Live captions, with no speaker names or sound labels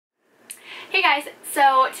Hey guys,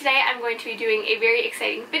 so today I'm going to be doing a very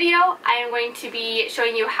exciting video. I am going to be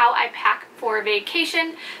showing you how I pack for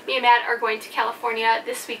vacation. Me and Matt are going to California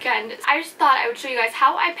this weekend. I just thought I would show you guys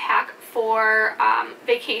how I pack for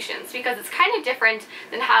vacations because it's kind of different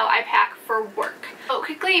than how I pack for work. So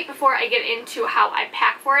quickly, before I get into how I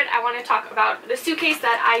pack for it, I want to talk about the suitcase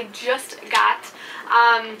that I just got.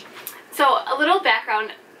 So a little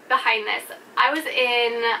background behind this. I was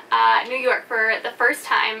in New York for the first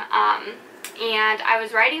time and I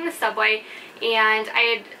was riding the subway and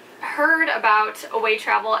I had heard about away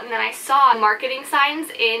travel, and then I saw marketing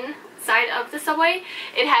signs inside of the subway.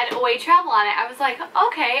 It had away travel on it. I was like,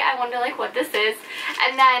 okay, I wonder like what this is.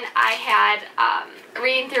 And then I had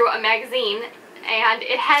reading through a magazine and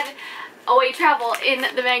it had away travel in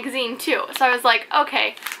the magazine too. So I was like,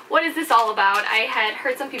 okay, what is this all about? I had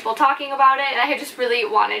heard some people talking about it and I had just really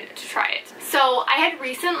wanted to try it. So I had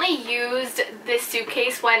recently used this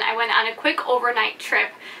suitcase when I went on a quick overnight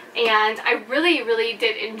trip and I really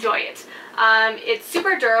did enjoy it. It's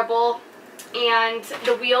super durable and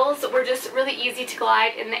the wheels were just really easy to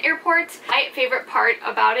glide in the airport. My favorite part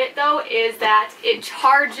about it though is that it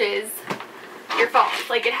charges your phone.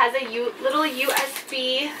 Like it has a little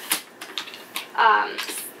USB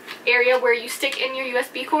area where you stick in your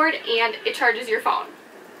USB cord and it charges your phone.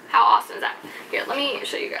 How awesome is that? Here, let me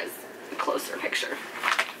show you guys a closer picture.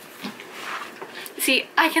 See,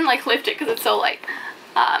 I can like lift it because it's so light.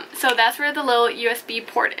 So that's where the little USB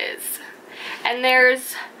port is. And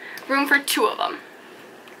there's room for 2 of them.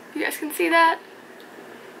 You guys can see that?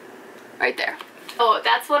 Right there. Oh,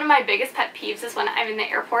 that's one of my biggest pet peeves is when I'm in the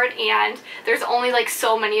airport and there's only like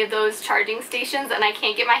so many of those charging stations and I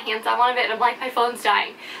can't get my hands on one of it and I'm like, my phone's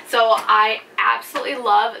dying. So I absolutely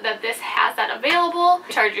love that this has that available. You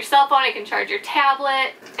can charge your cell phone, it can charge your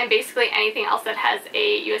tablet, and basically anything else that has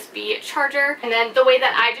a USB charger. And then the way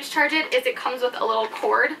that I just charge it is it comes with a little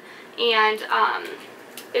cord and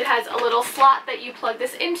it has a little slot that you plug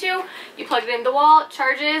this into. You plug it in the wall, it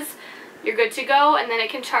charges, you're good to go, and then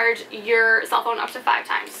it can charge your cell phone up to 5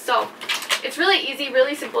 times. So it's really easy,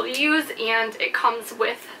 really simple to use, and it comes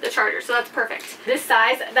with the charger, so that's perfect. This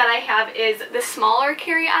size that I have is the smaller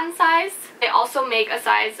carry-on size. They also make a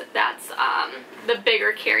size that's the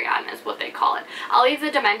bigger carry-on is what they call it. I'll leave the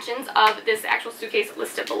dimensions of this actual suitcase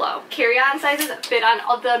listed below. Carry-on sizes fit on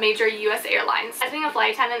all the major US airlines. As being a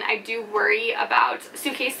flight attendant, I do worry about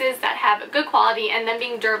suitcases that have good quality and them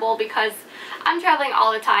being durable because I'm traveling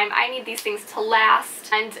all the time. I need these things to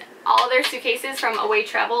last, and all of their suitcases from Away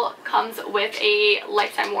Travel comes with a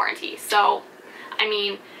lifetime warranty. So, I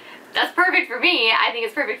mean, that's perfect for me. I think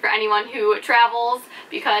it's perfect for anyone who travels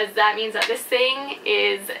because that means that this thing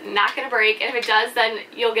is not going to break, and if it does, then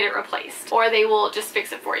you'll get it replaced or they will just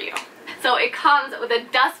fix it for you. So it comes with a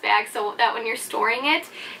dust bag so that when you're storing it,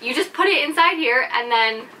 you just put it inside here and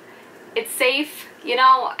then it's safe, you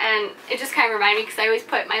know, and it just kind of reminded me because I always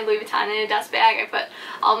put my Louis Vuitton in a dust bag. I put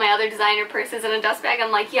all my other designer purses in a dust bag.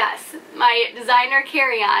 I'm like, yes, my designer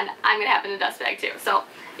carry-on, I'm going to have in a dust bag too. So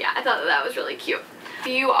yeah, I thought that was really cute. If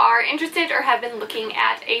you are interested or have been looking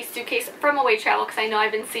at a suitcase from Away Travel, because I know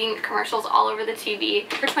I've been seeing commercials all over the TV,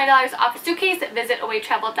 for $20 off a suitcase, visit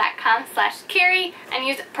awaytravel.com/carry and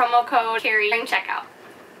use promo code CARRY during checkout.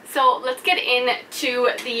 So let's get into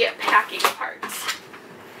the packing part.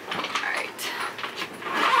 Alright.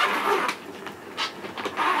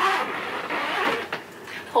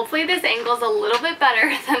 Hopefully this angle is a little bit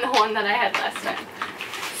better than the one that I had last time.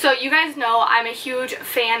 So you guys know I'm a huge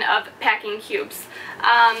fan of packing cubes.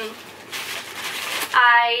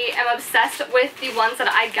 I am obsessed with the ones that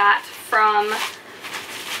I got from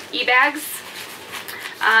eBags.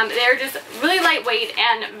 They're just really lightweight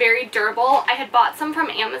and very durable. I had bought some from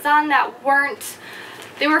Amazon that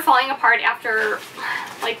they were falling apart after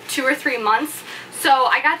like 2 or 3 months. So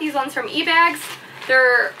I got these ones from eBags.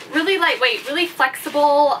 They're really lightweight, really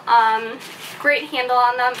flexible, great handle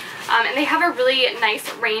on them, and they have a really nice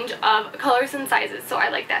range of colors and sizes, so I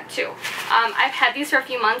like that too. I've had these for a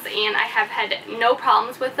few months and I have had no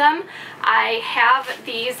problems with them. I have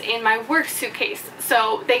these in my work suitcase,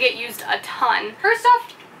 so they get used a ton. First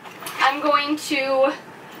off, I'm going to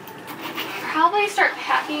probably start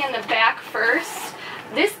packing in the back first.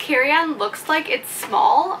 This carry-on looks like it's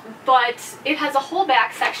small, but it has a whole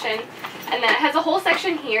back section, and then it has a whole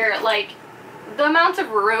section here. Like, the amount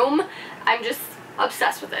of room, I'm just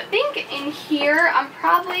obsessed with it. I think in here, I'm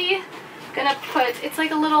probably gonna put, it's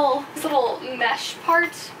like a this little mesh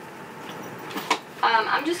part.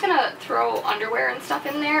 I'm just gonna throw underwear and stuff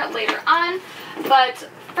in there later on, but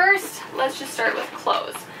first, let's just start with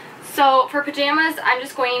clothes. So for pajamas, I'm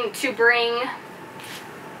just going to bring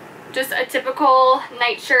just a typical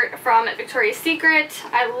night shirt from Victoria's Secret.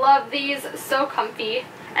 I love these, so comfy.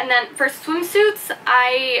 And then for swimsuits,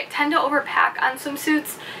 I tend to overpack on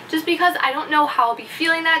swimsuits just because I don't know how I'll be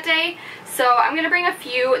feeling that day. So I'm going to bring a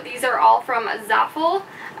few. These are all from Xoxo.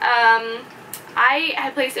 I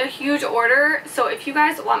had placed a huge order, so if you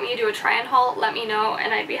guys want me to do a try-on haul, let me know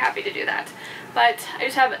and I'd be happy to do that. But I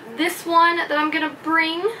just have this one that I'm going to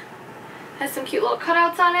bring. Has some cute little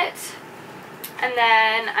cutouts on it. And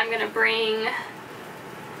then I'm going to bring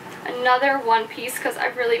another one piece because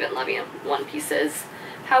I've really been loving one pieces.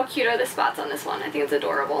 How cute are the spots on this one? I think it's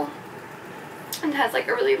adorable. And it has like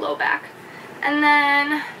a really low back. And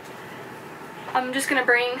then I'm just going to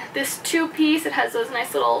bring this 2-piece. It has those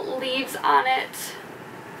nice little leaves on it.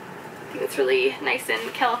 I think it's really nice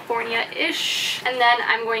and California-ish. And then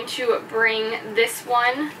I'm going to bring this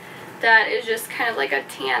one that is just kind of like a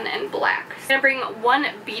tan and black. I'm going to bring one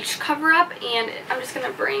beach cover-up, and I'm just going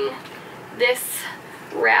to bring this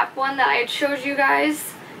wrap one that I had showed you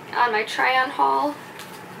guys on my try-on haul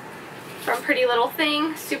from Pretty Little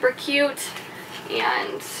Thing. Super cute,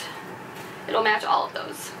 and it'll match all of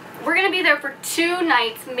those. We're going to be there for 2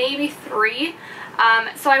 nights, maybe 3,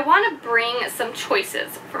 so I want to bring some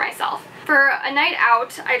choices for myself. For a night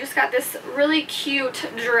out, I just got this really cute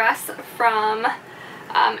dress from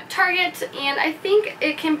Target, and I think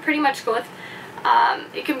it can pretty much go with,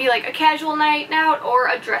 it can be like a casual night out or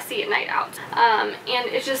a dressy night out. And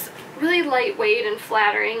it's just really lightweight and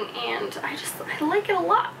flattering, and I like it a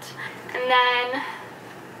lot. And then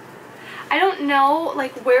I don't know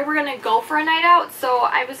like where we're gonna go for a night out, so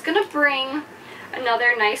I was gonna bring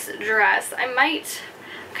another nice dress. I might,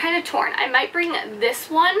 kind of torn, I might bring this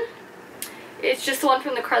one. It's just the one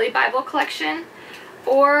from the Carly Bible collection,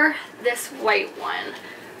 or this white one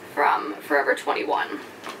from Forever 21.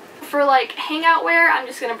 For like hangout wear, I'm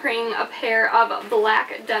just going to bring a pair of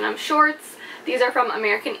black denim shorts. These are from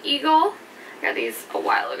American Eagle. I got these a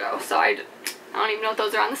while ago, so I don't even know if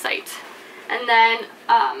those are on the site. And then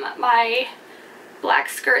my black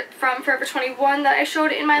skirt from Forever 21 that I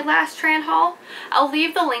showed in my last try-on haul. I'll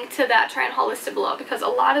leave the link to that try-on haul listed below because a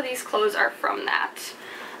lot of these clothes are from that.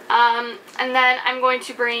 And then I'm going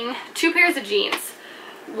to bring 2 pairs of jeans.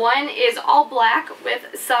 One is all black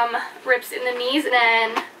with some rips in the knees, and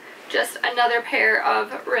then just another pair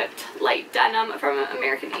of ripped light denim from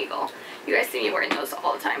American Eagle. You guys see me wearing those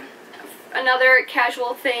all the time. Another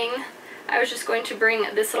casual thing, I was just going to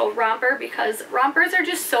bring this little romper because rompers are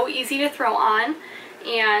just so easy to throw on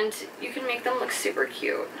and you can make them look super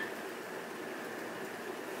cute.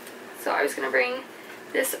 So I was going to bring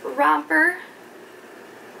this romper.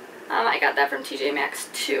 I got that from TJ Maxx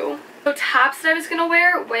too. So tops that I was going to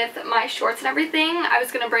wear with my shorts and everything, I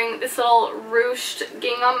was going to bring this little ruched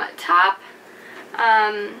gingham top.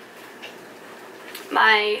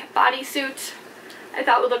 My bodysuit I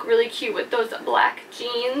thought would look really cute with those black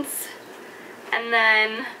jeans. And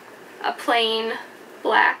then a plain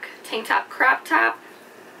black tank top crop top.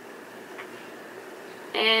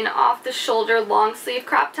 And off the shoulder long sleeve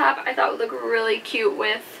crop top I thought would look really cute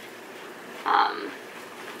with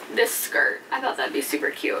this skirt. I thought that'd be super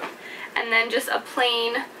cute. And then just a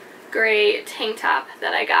plain gray tank top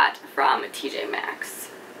that I got from TJ Maxx.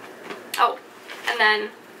 Oh, and then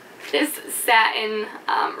this satin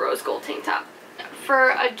rose gold tank top. For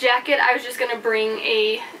a jacket, I was just going to bring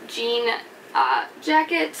a jean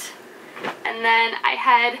jacket. And then I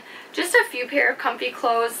had just a few pair of comfy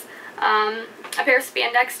clothes. A pair of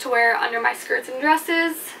spandex to wear under my skirts and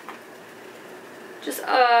dresses. Just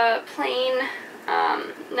a plain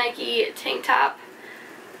Nike tank top.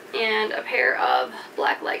 And a pair of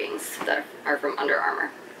black leggings that are from Under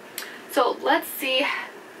Armour. So let's see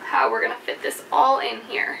how we're going to fit this all in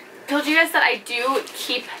here. I told you guys that I do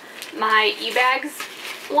keep my eBags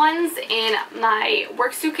ones in my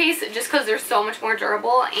work suitcase just because they're so much more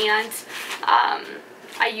durable, and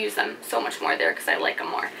I use them so much more there because I like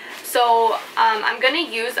them more. So I'm going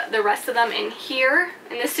to use the rest of them in here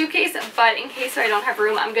in this suitcase, but in case I don't have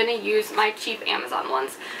room, I'm going to use my cheap Amazon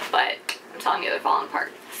ones, but I'm telling you they're falling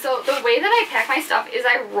apart. So the way that I pack my stuff is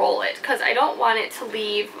I roll it because I don't want it to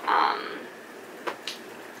leave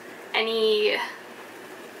any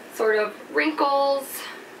sort of wrinkles.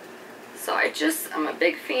 So I'm a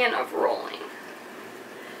big fan of rolling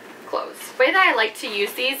clothes. The way that I like to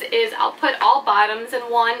use these is I'll put all bottoms in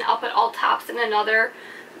one, I'll put all tops in another,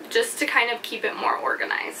 just to kind of keep it more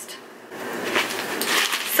organized.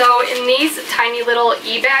 So in these tiny little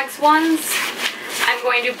eBags ones, I'm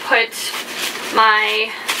going to put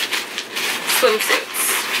my swimsuits.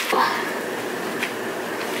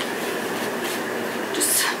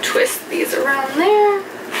 Just twist these around there.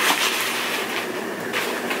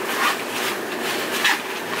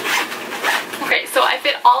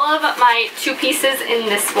 fit all of my 2 pieces in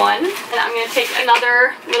this one, and I'm going to take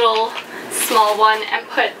another little small one and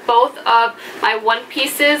put both of my 1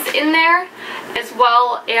 pieces in there, as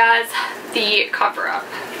well as the cover-up.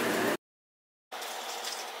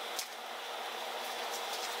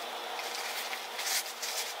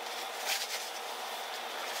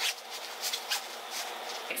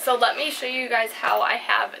 So let me show you guys how I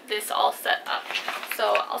have this all set up.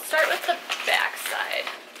 So I'll start with the back side.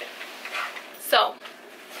 So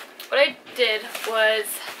what I did was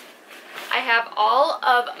I have all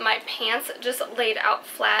of my pants just laid out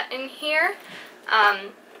flat in here.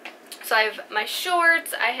 So I have my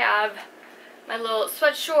shorts, I have my little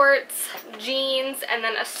sweatshorts, jeans, and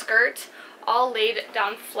then a skirt all laid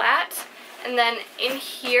down flat. And then in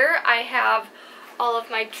here I have all of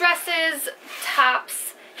my dresses,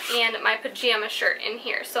 tops, and my pajama shirt in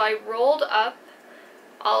here. So I rolled up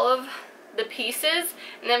all of the pieces,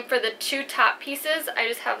 and then for the 2 top pieces I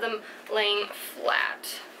just have them laying flat.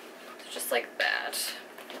 So just like that.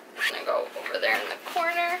 I'm gonna go over there in the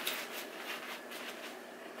corner.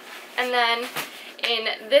 And then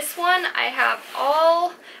in this one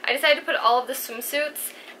I decided to put all of the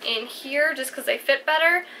swimsuits in here just because they fit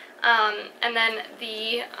better. And then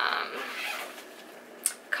the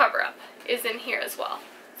cover-up is in here as well.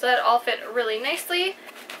 So that all fit really nicely.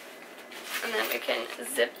 And then we can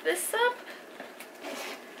zip this up.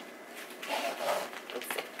 Let's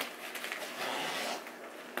see.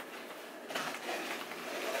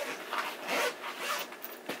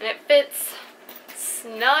 And it fits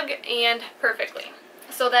snug and perfectly.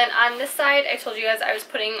 So then on this side, I told you guys I was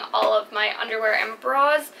putting all of my underwear and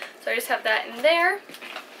bras. So I just have that in there.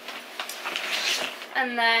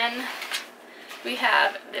 And then we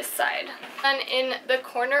have this side. And in the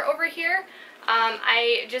corner over here,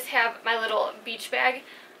 I just have my little beach bag,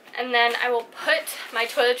 and then I will put my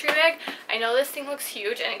toiletry bag. I know this thing looks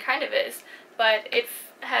huge, and it kind of is, but it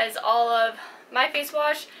has all of my face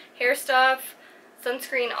wash, hair stuff,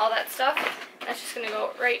 sunscreen, all that stuff. That's just going to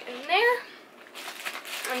go right in there.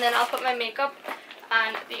 And then I'll put my makeup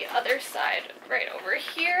on the other side right over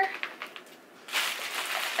here.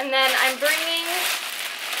 And then I'm bringing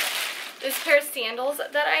this pair of sandals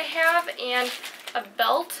that I have and a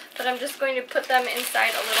belt, but I'm just going to put them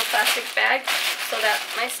inside a little plastic bag so that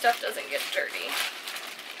my stuff doesn't get dirty.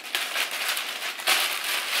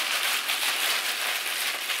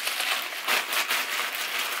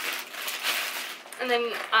 And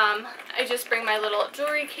then I just bring my little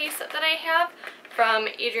jewelry case that I have from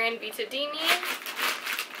Adrian Vittadini,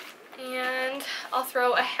 and I'll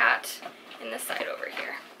throw a hat in the side over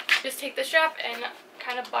here. Just take the strap and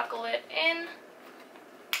kind of buckle it in.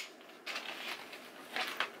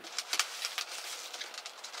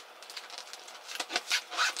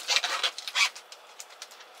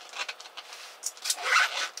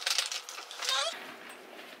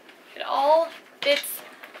 It all fits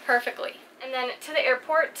perfectly. And then to the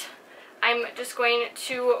airport, I'm just going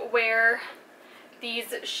to wear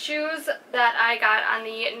these shoes that I got on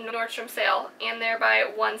the Nordstrom sale, and they're by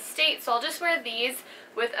One State. So I'll just wear these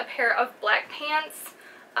with a pair of black pants,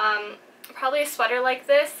 probably a sweater like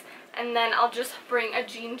this, and then I'll just bring a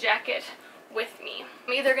jean jacket with me.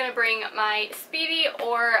 I'm either going to bring my Speedy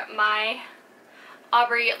or my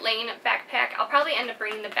Aubry Lane backpack. I'll probably end up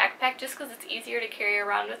bringing the backpack just because it's easier to carry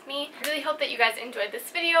around with me. I really hope that you guys enjoyed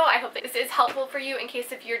this video. I hope that this is helpful for you in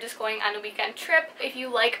case if you're just going on a weekend trip. If you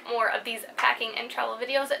like more of these packing and travel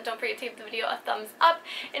videos, don't forget to give the video a thumbs up,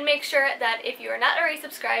 and make sure that if you are not already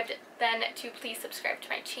subscribed, then to please subscribe to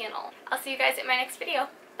my channel. I'll see you guys in my next video.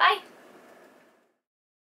 Bye!